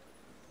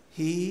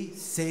 he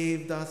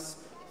saved us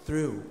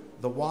through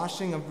the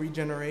washing of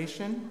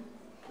regeneration,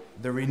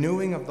 the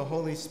renewing of the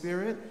Holy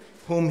Spirit,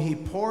 whom he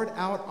poured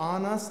out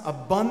on us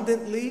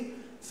abundantly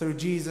through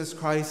Jesus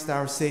Christ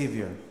our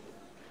Savior.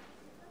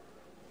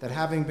 That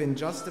having been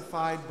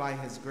justified by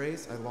his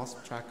grace, I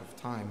lost track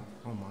of time,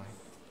 oh my.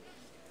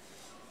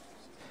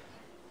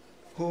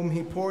 Whom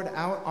he poured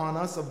out on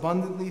us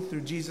abundantly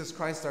through Jesus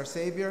Christ our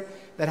Savior,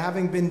 that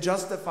having been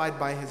justified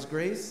by his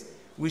grace,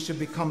 we should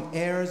become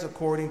heirs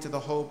according to the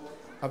hope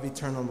of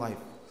eternal life.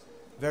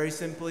 Very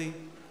simply,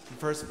 the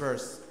first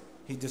verse,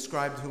 he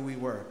described who we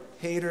were.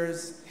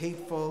 Haters,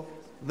 hateful,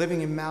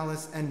 living in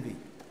malice, envy.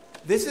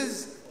 This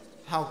is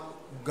how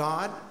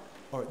God,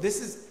 or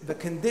this is the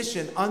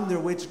condition under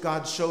which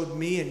God showed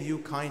me and you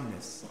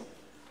kindness.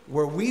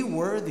 Were we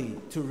worthy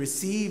to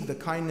receive the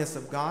kindness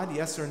of God,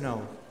 yes or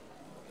no?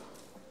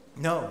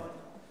 No.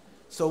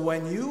 So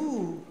when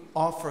you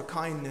offer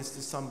kindness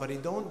to somebody,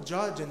 don't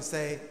judge and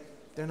say,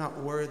 they're not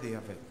worthy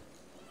of it.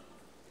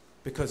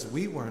 Because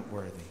we weren't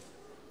worthy.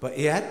 But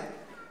yet,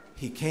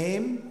 he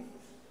came,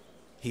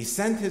 he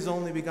sent his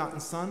only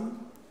begotten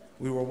Son,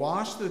 we were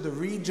washed through the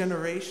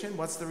regeneration.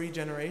 What's the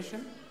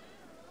regeneration?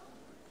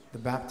 The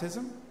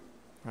baptism,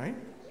 right?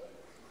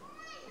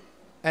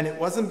 And it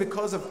wasn't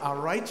because of our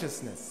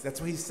righteousness.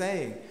 That's what he's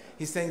saying.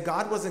 He's saying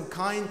God wasn't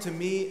kind to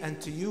me and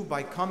to you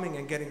by coming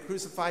and getting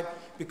crucified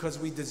because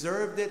we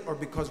deserved it or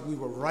because we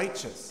were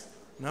righteous.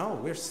 No,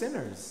 we're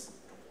sinners.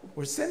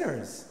 We're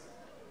sinners.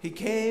 He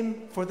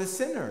came for the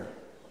sinner.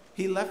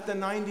 He left the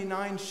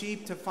 99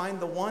 sheep to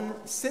find the one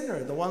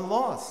sinner, the one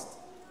lost.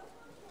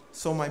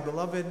 So my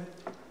beloved,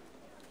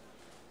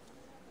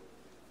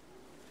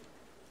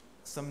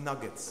 some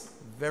nuggets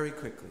very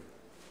quickly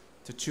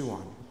to chew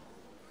on.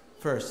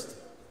 First,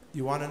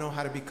 you want to know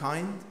how to be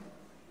kind?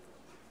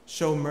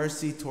 Show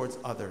mercy towards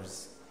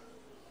others,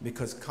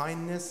 because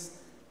kindness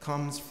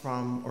comes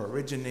from or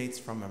originates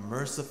from a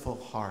merciful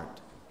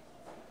heart.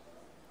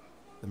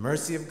 The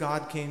mercy of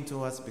God came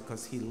to us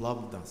because he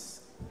loved us.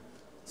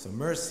 So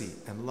mercy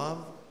and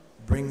love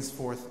brings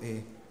forth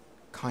a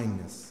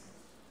kindness.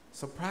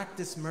 So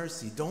practice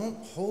mercy. Don't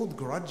hold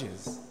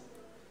grudges.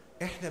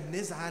 احنا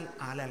بنزعل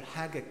على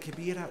الحاجة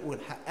الكبيرة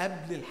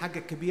قبل الحاجة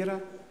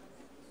الكبيرة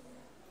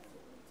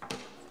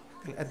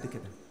قد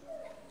كده.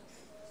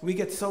 We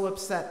get so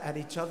upset at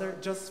each other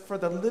just for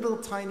the little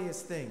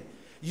tiniest thing.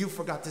 You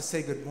forgot to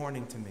say good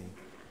morning to me.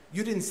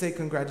 You didn't say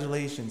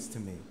congratulations to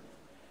me.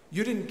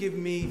 You didn't give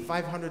me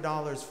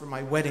 $500 for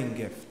my wedding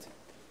gift.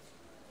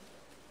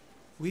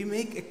 We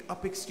make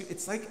up excuses.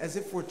 It's like as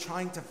if we're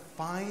trying to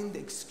find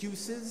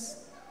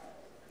excuses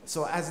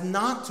so as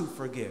not to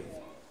forgive.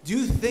 Do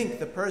you think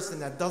the person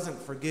that doesn't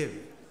forgive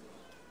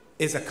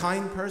is a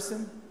kind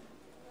person?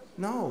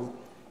 No.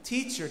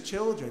 Teach your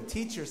children,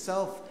 teach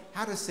yourself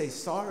how to say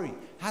sorry,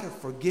 how to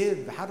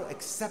forgive, how to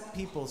accept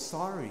people's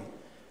sorry,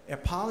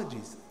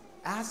 apologies.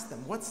 Ask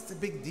them, what's the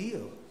big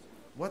deal?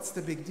 What's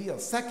the big deal?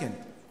 Second,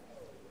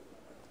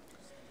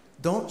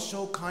 don't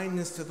show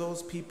kindness to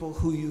those people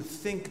who you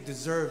think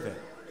deserve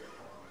it.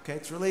 Okay,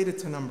 it's related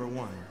to number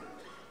 1.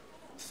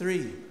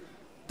 3,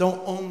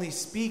 don't only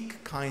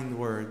speak kind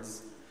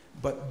words,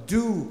 but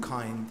do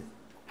kind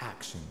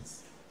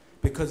actions.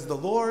 Because the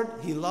Lord,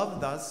 he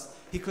loved us.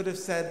 He could have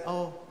said,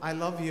 oh, I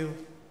love you,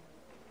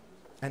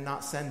 and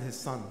not send his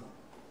Son.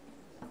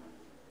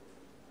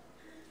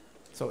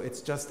 So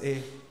it's just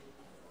a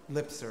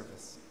lip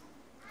service.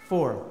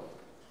 4,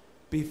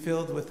 be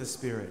filled with the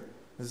Spirit.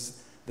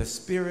 The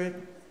Spirit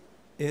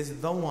is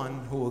the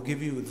one who will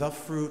give you the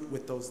fruit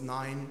with those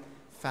 9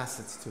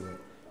 facets to it.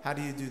 How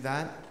do you do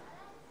that?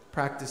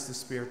 Practice the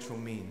spiritual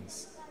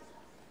means.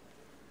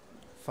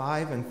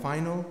 5 and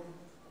final,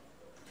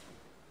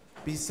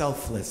 be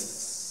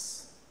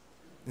selfless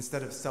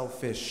instead of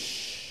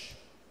selfish.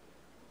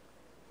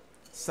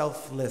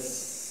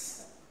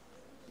 Selfless.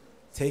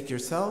 Take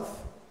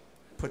yourself,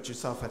 put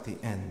yourself at the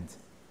end.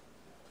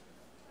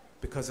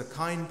 Because a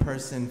kind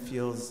person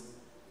feels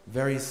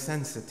very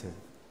sensitive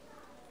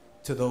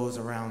to those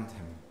around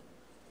him.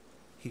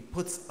 He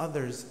puts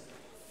others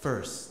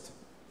first.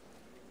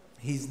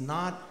 He's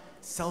not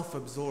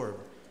self-absorbed.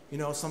 You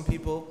know, some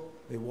people,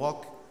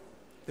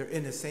 they're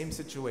in the same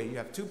situation. You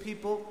have 2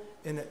 people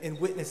in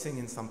witnessing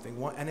in something,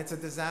 and it's a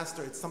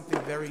disaster. It's something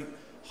very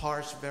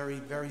harsh, very,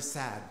 very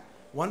sad.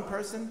 One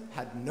person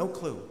had no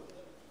clue,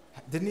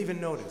 didn't even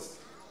notice,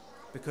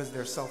 because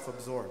they're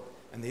self-absorbed.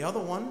 And the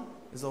other one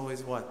is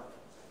always what?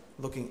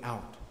 Looking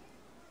out.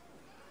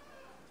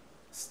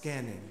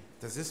 Scanning.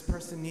 Does this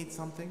person need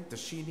something?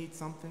 Does she need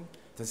something?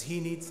 Does he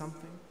need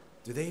something?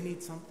 Do they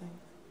need something?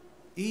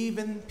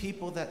 Even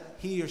people that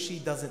he or she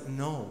doesn't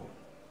know.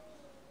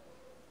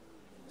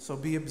 So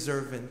be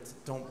observant.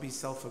 Don't be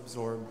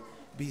self-absorbed.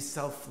 Be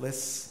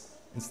selfless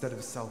instead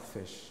of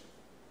selfish.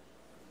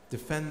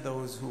 Defend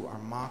those who are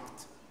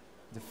mocked.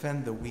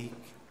 Defend the weak.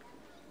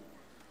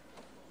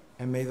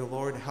 And may the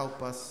Lord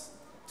help us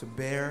to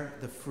bear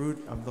the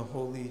fruit of the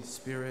Holy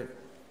Spirit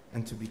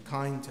and to be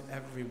kind to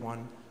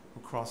everyone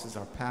who crosses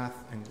our path.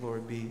 And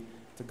glory be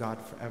to God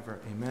forever.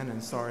 Amen.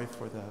 And sorry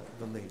for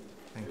the late.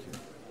 Thank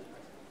you.